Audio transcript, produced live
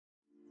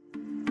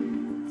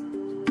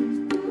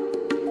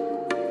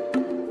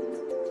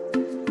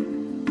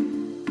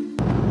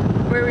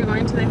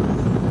going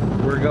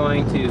today? We're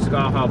going to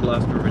Skaha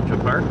Bluffs Provincial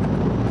Park.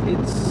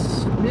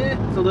 It's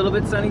a little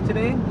bit sunny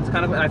today. It's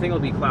kind of, I think it'll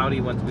be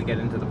cloudy once we get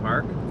into the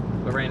park.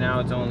 But right now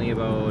it's only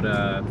about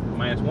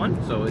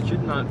 -1, so it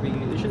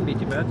shouldn't be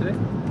too bad today.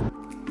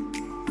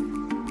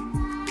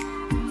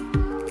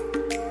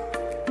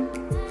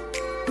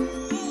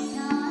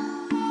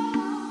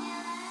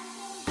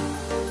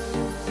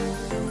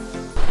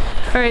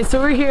 Alright,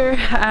 so we're here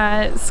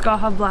at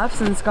Skaha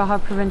Bluffs in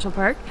Skaha Provincial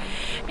Park,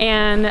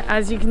 and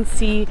as you can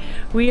see,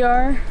 we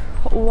are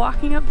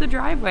walking up the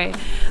driveway.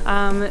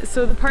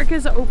 So the park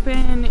is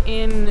open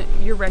in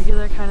your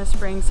regular kind of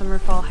spring, summer,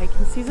 fall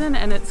hiking season,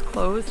 and it's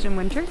closed in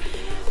winter.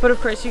 But of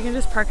course you can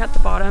just park at the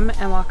bottom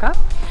and walk up.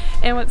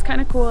 And what's kind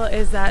of cool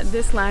is that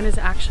this land is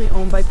actually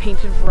owned by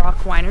Painted Rock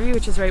Winery,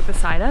 which is right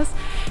beside us.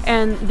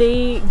 And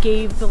they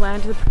gave the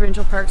land to the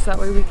provincial park so that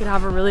way we could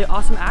have a really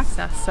awesome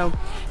access. So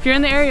if you're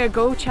in the area,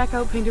 go check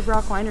out Painted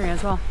Rock Winery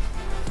as well.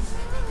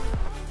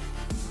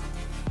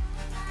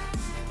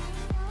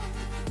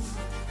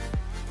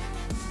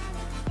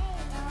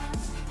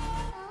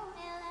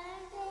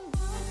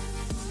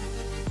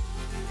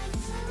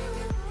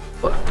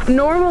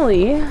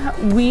 Normally,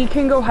 we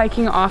can go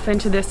hiking off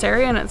into this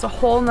area and it's a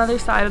whole nother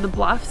side of the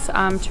bluffs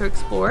to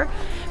explore.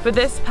 But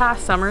this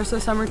past summer, so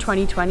summer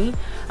 2020,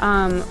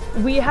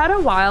 we had a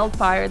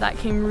wildfire that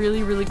came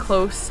really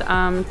close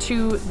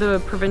to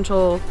the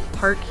provincial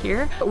park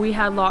here. We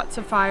had lots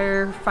of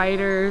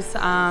firefighters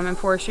and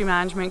forestry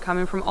management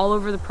coming from all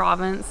over the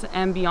province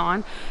and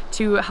beyond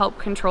to help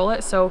control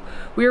it. So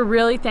we were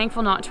really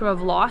thankful not to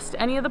have lost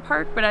any of the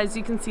park, but as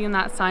you can see in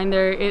that sign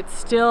there, it's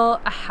still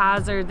a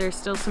hazard. There's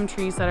still some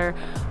trees that are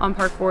on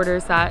park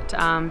borders that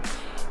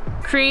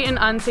create an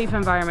unsafe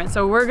environment.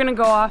 So we're gonna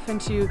go off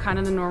into kind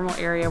of the normal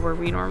area where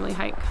we normally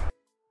hike.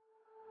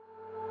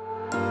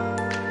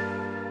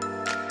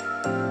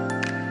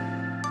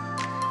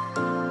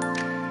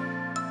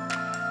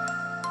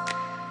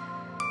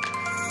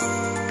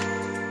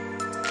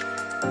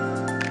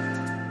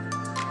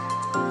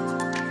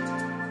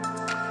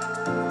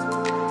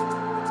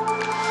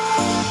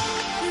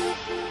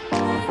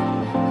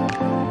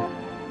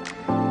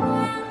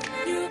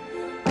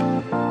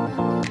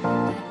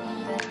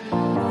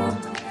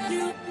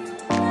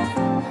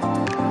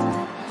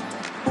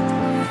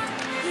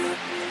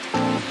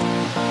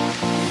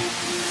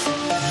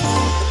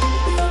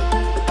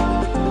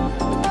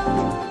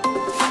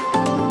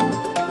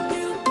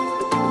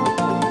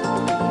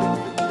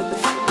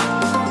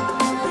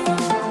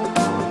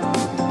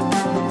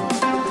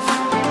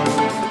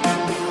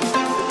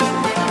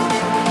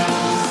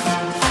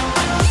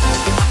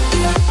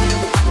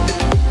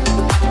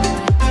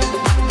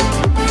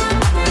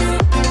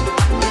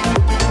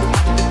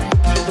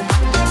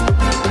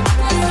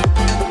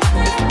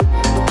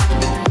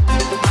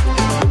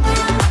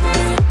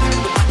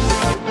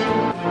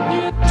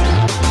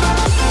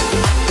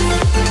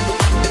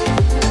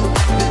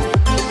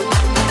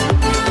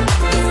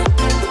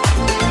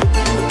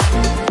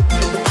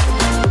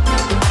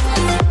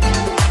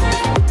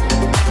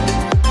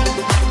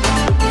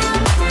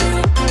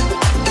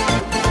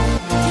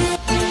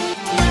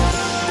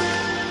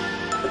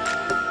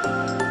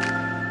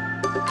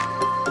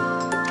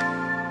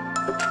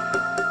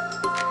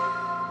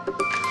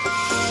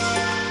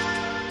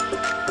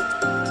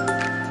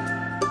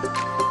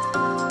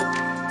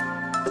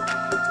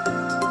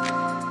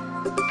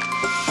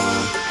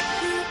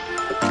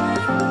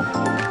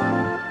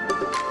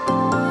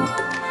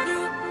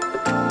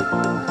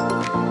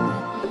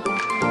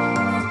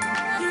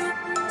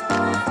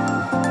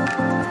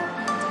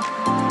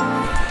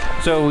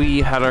 So we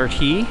had our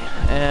tea,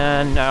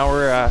 and now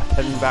we're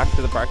heading back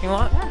to the parking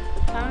lot. Yeah,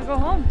 time to go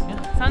home.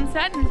 Yeah. Sun's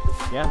setting.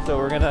 Yeah, so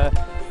we're gonna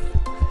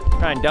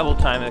try and double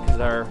time it because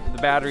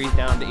the battery's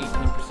down to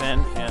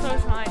 18%. And so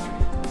is mine.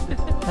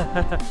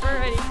 We're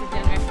ready for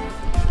dinner.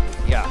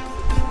 Yeah.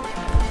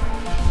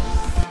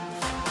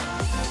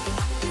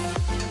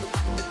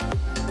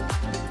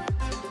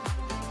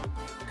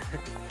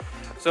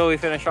 So we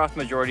finished off the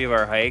majority of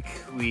our hike.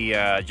 We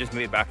just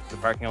made it back to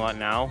the parking lot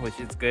now,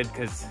 which is good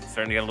because it's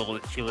starting to get a little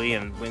bit chilly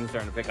and wind's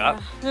starting to pick up.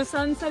 The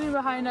sun's setting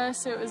behind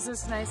us. It was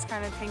this nice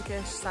kind of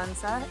pinkish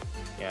sunset.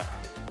 Yeah.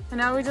 And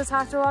now we just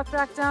have to walk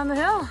back down the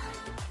hill.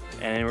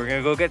 And then we're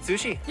gonna go get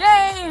sushi.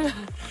 Yay!